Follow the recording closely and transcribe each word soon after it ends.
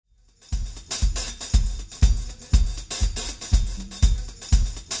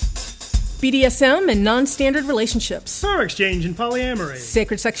BDSM and non-standard relationships, power exchange and polyamory,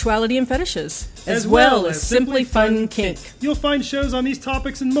 sacred sexuality and fetishes, as well as simply fun kink. You'll find shows on these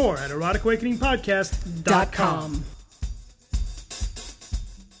topics and more at eroticawakeningpodcast.com.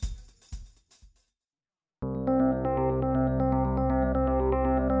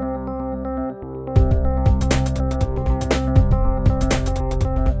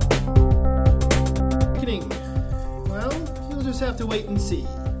 Well, you'll just have to wait and see.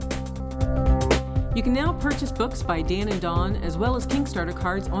 You can now purchase books by Dan and Dawn, as well as Kickstarter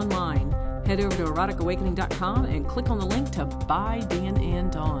cards online. Head over to eroticawakening.com and click on the link to buy Dan and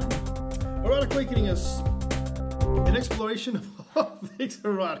Dawn. Erotic Awakening is an exploration of all things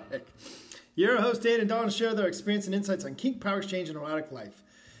erotic. Your host, Dan and Dawn, share their experience and insights on kink, power exchange, and erotic life.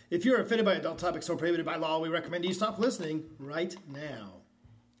 If you're offended by adult topics or prohibited by law, we recommend you stop listening right now.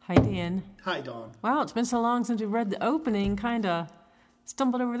 Hi, Dan. Hi, Dawn. Wow, it's been so long since we read the opening. Kind of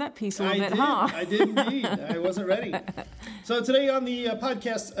stumbled over that piece a little bit, huh? I did indeed. I wasn't ready. So today on the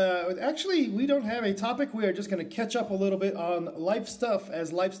podcast, actually, we don't have a topic. We are just going to catch up a little bit on life stuff,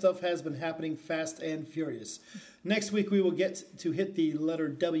 as life stuff has been happening fast and furious. Next week, we will get to hit the letter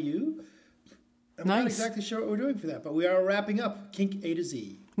W. I'm not exactly sure what we're doing for that, but we are wrapping up Kink A to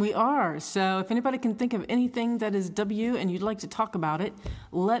Z. We are. So if anybody can think of anything that is W and you'd like to talk about it,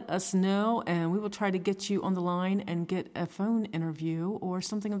 let us know, and we will try to get you on the line and get a phone interview or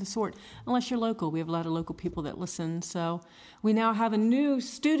something of the sort, unless you're local. We have a lot of local people that listen, so we now have a new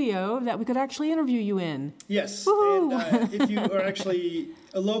studio that we could actually interview you in. Yes, Woo-hoo! And if you are actually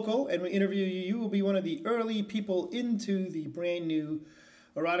a local and we interview you, you will be one of the early people into the brand new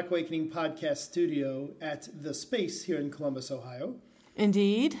Erotic Awakening podcast studio at The Space here in Columbus, Ohio.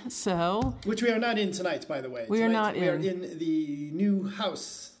 Indeed. So, which we are not in tonight, by the way. We are not in. We are in the new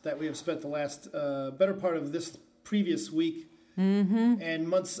house that we have spent the last better part of this previous week and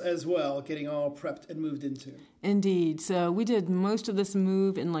months as well, getting all prepped and moved into. Indeed. So we did most of this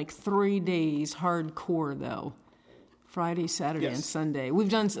move in like 3 days, hardcore though. Friday, Saturday, and Sunday. We've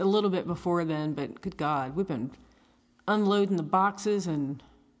done a little bit before then, but good God, we've been unloading the boxes and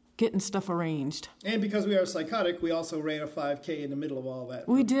getting stuff arranged. And because we are psychotic, we also ran a 5K in the middle of all that.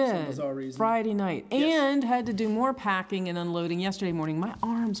 We did. Some bizarre reason. Friday night. Yes. And had to do more packing and unloading yesterday morning. My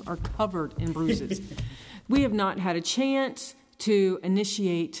arms are covered in bruises. We have not had a chance to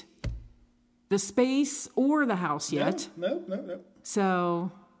initiate the space or the house yet. No.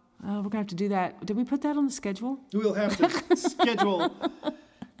 So we're going to have to do that. Did we put that on the schedule? We'll have to schedule.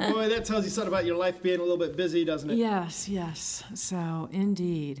 Boy, that tells you something about your life being a little bit busy, doesn't it? Yes. So,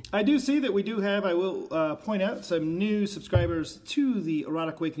 indeed. I do see that we do have, I will point out, some new subscribers to the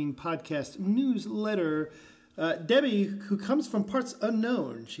Erotic Awakening podcast newsletter. Debbie, who comes from parts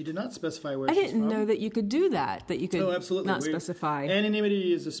unknown. She did not specify where she's from. I didn't know that you could do that you could not specify.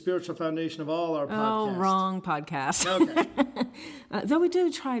 Anonymity is the spiritual foundation of all our podcasts. Oh, wrong podcast. Okay. Though we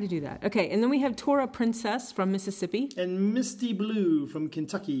do try to do that. Okay, and then we have Tora Princess from Mississippi. And Misty Blue from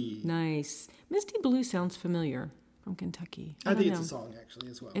Kentucky. Nice. Misty Blue sounds familiar from Kentucky. I think it's a song,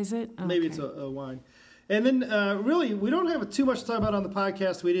 actually, as well. Is it? Okay. Maybe it's a wine. And then, really, we don't have too much to talk about on the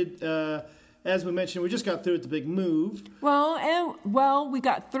podcast. We did... as we mentioned, we just got through with the big move. Well, we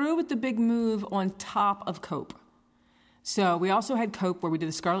got through with the big move on top of COPE. So we also had COPE where we did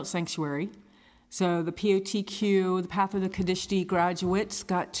the Scarlet Sanctuary. So the POTQ, the Path of the Kadishti graduates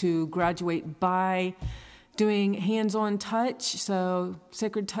got to graduate by doing hands-on touch, so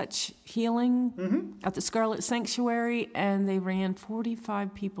sacred touch healing at the Scarlet Sanctuary, and they ran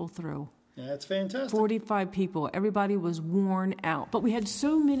 45 people through. That's fantastic. 45 people. Everybody was worn out. But we had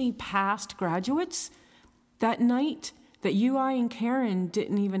so many past graduates that night that I and Karen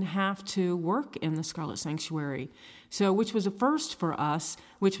didn't even have to work in the Scarlet Sanctuary. So, which was a first for us,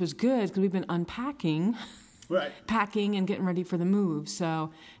 which was good because we've been unpacking, packing and getting ready for the move.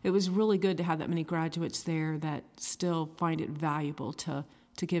 So it was really good to have that many graduates there that still find it valuable to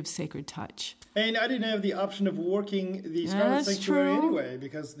give sacred touch. And I didn't have the option of working the Scarlet Sanctuary anyway,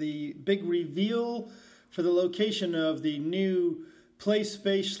 because the big reveal for the location of the new Play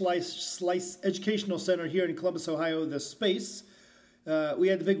Space Slice Educational Center here in Columbus, Ohio, The Space, we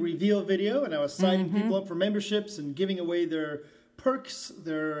had the big reveal video, and I was signing people up for memberships and giving away their perks,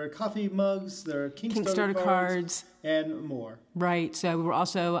 their coffee mugs, their Kickstarter cards, and more. Right. So we were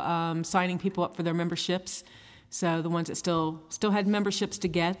also signing people up for their memberships. So the ones that still had memberships to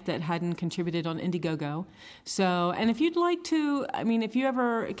get that hadn't contributed on Indiegogo. So, and if you'd like to,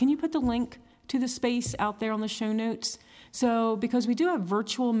 can you put the link to the space out there on the show notes? So, because we do have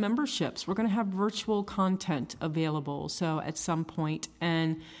virtual memberships, we're going to have virtual content available. So at some point,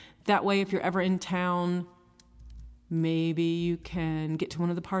 and that way, if you're ever in town, maybe you can get to one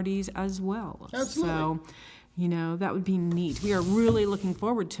of the parties as well. Absolutely. So, that would be neat. We are really looking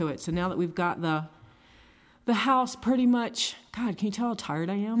forward to it. So now that we've got the house pretty much, God, can you tell how tired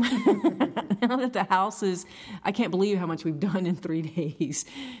I am? Now that the house is, I can't believe how much we've done in 3 days.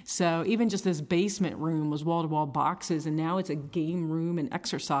 So even just this basement room was wall-to-wall boxes, and now it's a game room and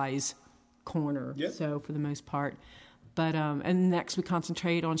exercise corner. Yep. So for the most part. But and next we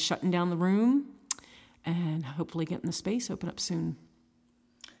concentrate on shutting down the room and hopefully getting the space open up soon.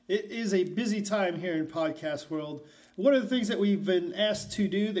 It is a busy time here in podcast world. One of the things that we've been asked to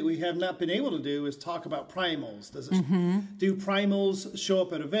do that we have not been able to do is talk about primals. Does it do primals show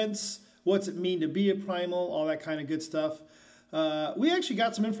up at events? What's it mean to be a primal? All that kind of good stuff. We actually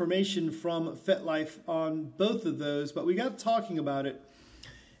got some information from FetLife on both of those, but we got talking about it.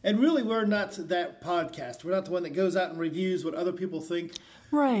 And really, we're not that podcast. We're not the one that goes out and reviews what other people think.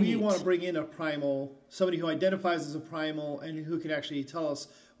 Right. We want to bring in a primal, somebody who identifies as a primal and who can actually tell us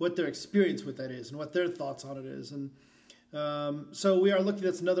what their experience with that is and what their thoughts on it is. And so we are looking,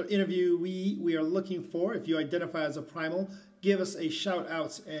 that's another interview we are looking for. If you identify as a primal, give us a shout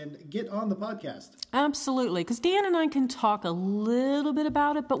out and get on the podcast. Absolutely. Because Dan and I can talk a little bit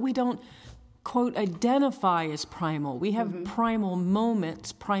about it, but we don't, quote, identify as primal. We have primal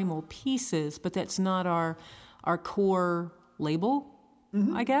moments, primal pieces, but that's not our core label,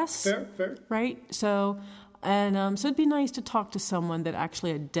 I guess. Fair. Right? So it'd be nice to talk to someone that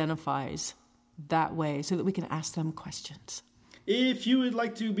actually identifies that way so that we can ask them questions. If you would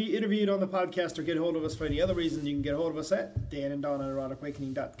like to be interviewed on the podcast or get a hold of us for any other reason, you can get a hold of us at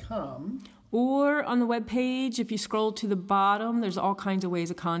dananddawn@eroticawakening.com. Or on the webpage, if you scroll to the bottom, there's all kinds of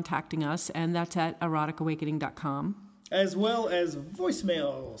ways of contacting us, and that's at eroticawakening.com. As well as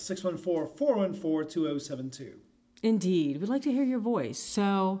voicemail, 614-414-2072. Indeed. We'd like to hear your voice.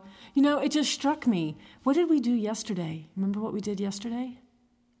 So, it just struck me. What did we do yesterday? Remember what we did yesterday?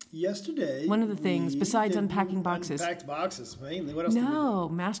 Yesterday, one of the things, besides unpacking boxes. Unpacked boxes, mainly. What else did we do? No,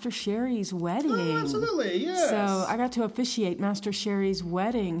 Master Sherry's wedding. Oh, absolutely, yes. So I got to officiate Master Sherry's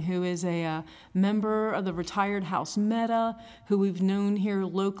wedding, who is a member of the retired House Meta, who we've known here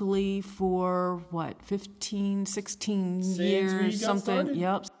locally for, 15, 16 years, something. Started?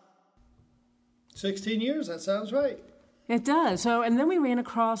 Yep. 16 years, that sounds right. It does. So, and then we ran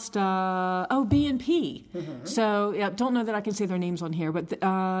across, B&P. So, don't know that I can say their names on here, but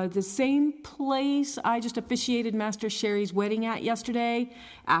the same place I just officiated Master Sherry's wedding at yesterday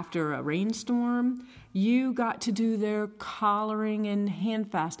after a rainstorm. You got to do their collaring and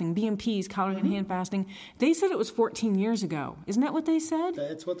hand fasting, B&P's collaring and hand fasting. They said it was 14 years ago. Isn't that what they said?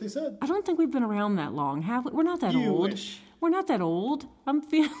 That's what they said. I don't think we've been around that long, have we? We're not that You old. wish. We're not that old. I'm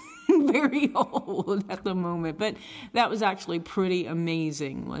feeling very old at the moment. But that was actually pretty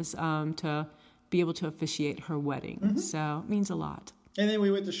amazing, was to be able to officiate her wedding. So it means a lot. And then we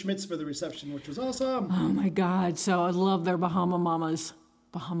went to Schmidt's for the reception, which was awesome. Oh, my God. So I love their Bahama Mamas.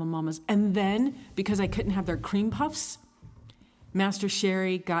 And then, because I couldn't have their cream puffs, Master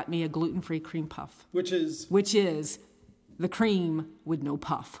Sherry got me a gluten-free cream puff. Which is the cream with no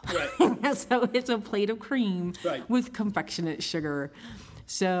puff. Right. So it's a plate of cream with confectionate sugar.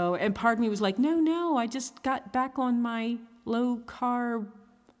 So, and part of me was like, no, I just got back on my low carb.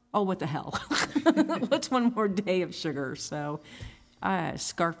 Oh, what the hell? What's one more day of sugar? So I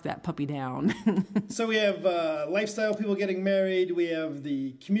scarfed that puppy down. So we have lifestyle people getting married. We have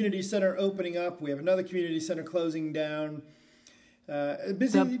the community center opening up. We have another community center closing down.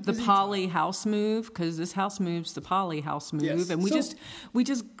 The Poly house move, because this house moves, the Poly house move, yes. And we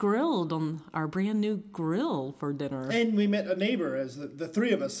just grilled on our brand new grill for dinner. And we met a neighbor, as the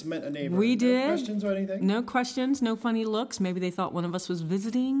three of us met a neighbor. We did. No questions or anything? No questions, no funny looks. Maybe they thought one of us was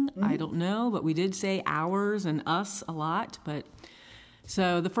visiting. I don't know, but we did say ours and us a lot. But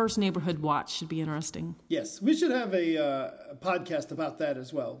so the first neighborhood watch should be interesting. Yes, we should have a podcast about that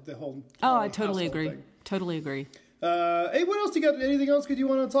as well. The whole. I totally agree. Thing. Totally agree. Hey, what else do you got? Anything else you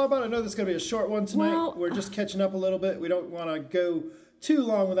want to talk about? I know this is going to be a short one tonight. Well, we're just catching up a little bit. We don't want to go too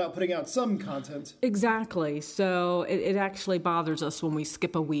long without putting out some content. Exactly. So it actually bothers us when we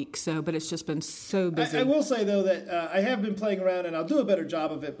skip a week. But it's just been so busy. I will say, though, that I have been playing around, and I'll do a better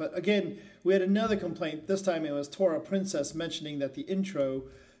job of it. But again, we had another complaint. This time it was Tora Princess mentioning that the intro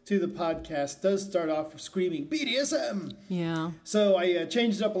to the podcast does start off screaming BDSM. Yeah. So I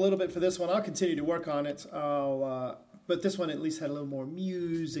changed it up a little bit for this one. I'll continue to work on it. But this one at least had a little more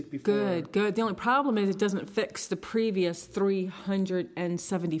music before. Good. The only problem is it doesn't fix the previous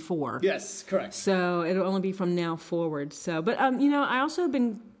 374. Yes, correct. So it'll only be from now forward. So, but I also have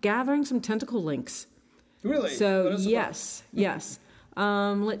been gathering some tentacle links. Really? So yes.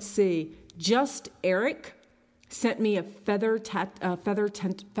 Let's see. Just Eric sent me a feathered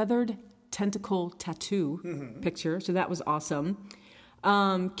tentacle tattoo picture, so that was awesome.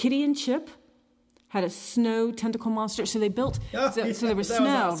 Kitty and Chip had a snow tentacle monster. So they built, so there was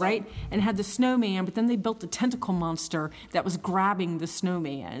snow, awesome. Right? And had the snowman, but then they built the tentacle monster that was grabbing the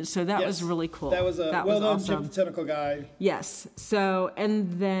snowman. So that was really cool. That was well done, awesome. Chip the tentacle guy. Yes. So,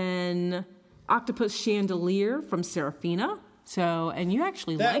 and then Octopus Chandelier from Serafina. So, and you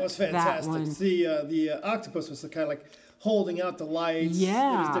actually liked that was fantastic. That one. The octopus was kind of like holding out the lights.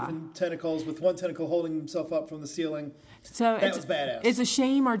 Yeah. It was different tentacles with one tentacle holding himself up from the ceiling. So that was badass. It's a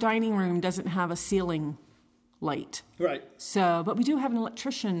shame our dining room doesn't have a ceiling light. Right. So, but we do have an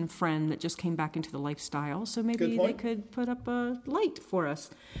electrician friend that just came back into the lifestyle, so maybe they could put up a light for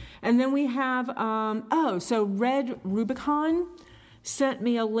us. And then we have, so Red Rubicon sent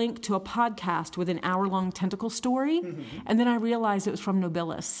me a link to a podcast with an hour-long tentacle story, and then I realized it was from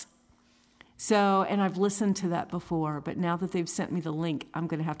Nobilis. So, and I've listened to that before, but now that they've sent me the link, I'm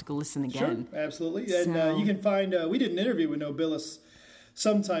going to have to go listen again. Sure, absolutely. And you can find, we did an interview with Nobilis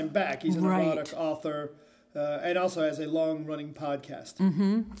sometime back. He's an erotic author and also has a long-running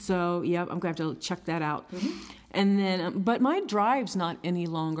podcast. So, yeah, I'm going to have to check that out. And then, but my drive's not any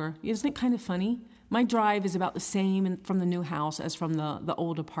longer. Isn't it kind of funny? My drive is about the same from the new house as from the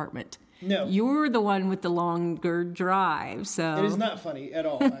old apartment. No. You're the one with the longer drive, so... It is not funny at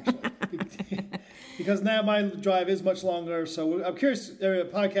all, actually. Because now my drive is much longer, so I'm curious,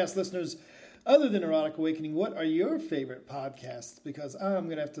 podcast listeners, other than Erotic Awakening, what are your favorite podcasts? Because I'm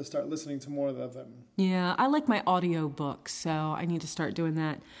going to have to start listening to more of them. Yeah, I like my audio books, so I need to start doing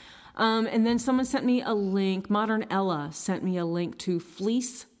that. And then someone sent me a link, Modern Ella sent me a link to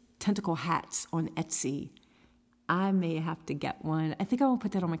fleece tentacle hats on Etsy. I may have to get one. I think I will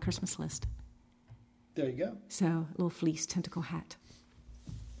put that on my Christmas list. There you go. So, a little fleece tentacle hat.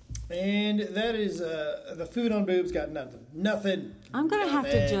 And that is, the food on boobs got nothing. Nothing. I'm going to have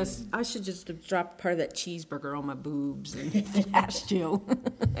to I should just have dropped part of that cheeseburger on my boobs and flashed you.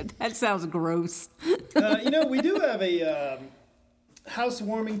 That sounds gross. We do have a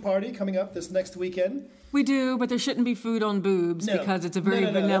housewarming party coming up this next weekend. We do, but there shouldn't be food on boobs because it's a very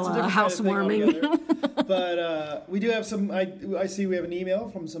vanilla housewarming. But we do have some, I see we have an email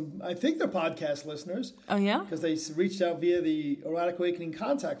from some, I think they're podcast listeners. Oh, yeah? Because they reached out via the Erotic Awakening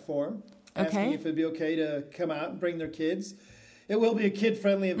contact form, asking if it'd be okay to come out and bring their kids. It will be a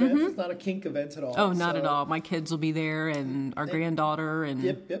kid-friendly event. It's not a kink event at all. Oh, not at all. My kids will be there, and our granddaughter. And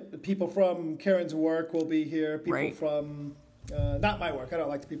Yep. The people from Karen's work will be here. People from, not my work. I don't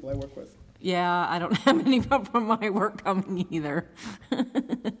like the people I work with. Yeah, I don't have anyone from my work coming either.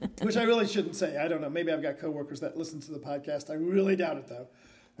 Which I really shouldn't say. I don't know. Maybe I've got coworkers that listen to the podcast. I really doubt it, though.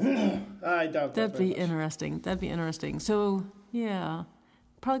 I doubt that. That'd be interesting. So, yeah,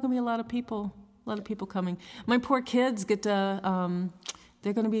 probably going to be a lot of people coming. My poor kids get to,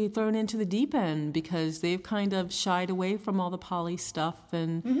 they're going to be thrown into the deep end because they've kind of shied away from all the poly stuff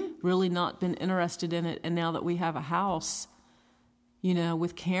and really not been interested in it. And now that we have a house,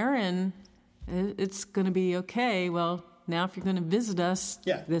 with Karen, it's going to be okay. Well, now if you're going to visit us,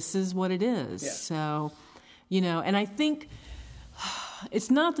 this is what it is. Yeah. So, and I think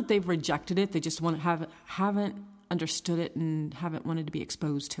it's not that they've rejected it. They just haven't understood it and haven't wanted to be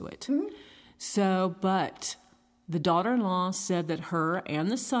exposed to it. So, but the daughter-in-law said that her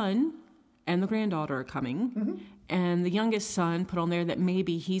and the son and the granddaughter are coming. And the youngest son put on there that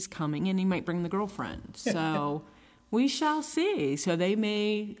maybe he's coming and he might bring the girlfriend. So... We shall see. So they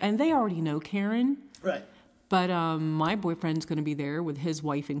may, and they already know Karen. Right. But my boyfriend's going to be there with his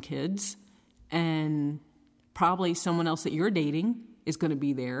wife and kids. And probably someone else that you're dating is going to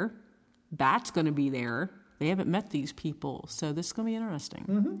be there. That's going to be there. They haven't met these people. So this is going to be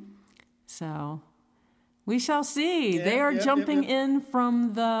interesting. So we shall see. Yeah, they are jumping in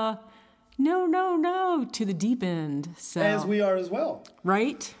from the no to the deep end. So as we are as well.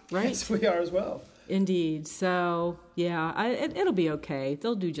 Right? As we are as well. Indeed. So, yeah, it'll be okay.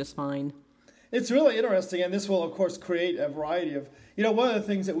 They'll do just fine. It's really interesting, and this will, of course, create a variety of... one of the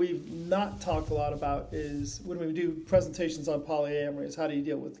things that we've not talked a lot about is when we do presentations on polyamory is how do you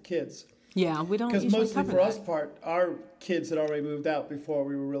deal with the kids? Yeah, we don't because mostly for us our kids had already moved out before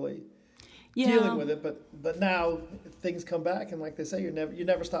we were really dealing with it. But now things come back, and like they say, you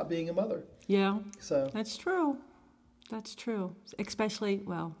never stop being a mother. Yeah, so that's true. Especially,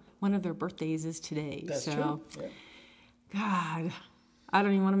 one of their birthdays is today. That's true. Yeah. God, I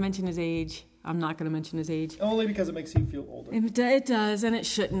don't even want to mention his age. I'm not going to mention his age. Only because it makes you feel older. It does, and it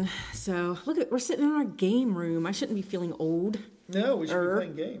shouldn't. So, we're sitting in our game room. I shouldn't be feeling old. No, we should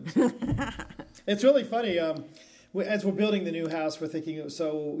be playing games. It's really funny. as we're building the new house, we're thinking,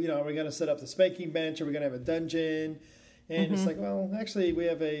 so, are we going to set up the spanking bench? Are we going to have a dungeon? And it's like, well, actually, we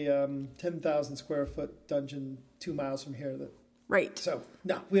have a 10,000 square foot dungeon 2 miles from here. Right. So,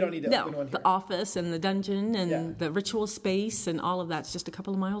 no, we don't need to open one here. The office and the dungeon and the ritual space and all of that's just a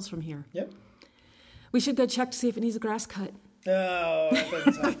couple of miles from here. Yep. We should go check to see if it needs a grass cut. Oh, that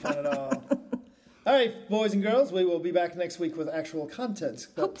doesn't sound fun at all. All right, boys and girls, we will be back next week with actual content.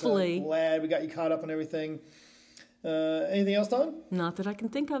 But, hopefully. Glad we got you caught up on everything. Anything else, Dawn? Not that I can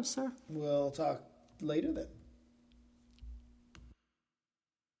think of, sir. We'll talk later then.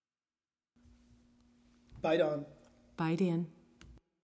 Bye, Dawn. Bye, Dan.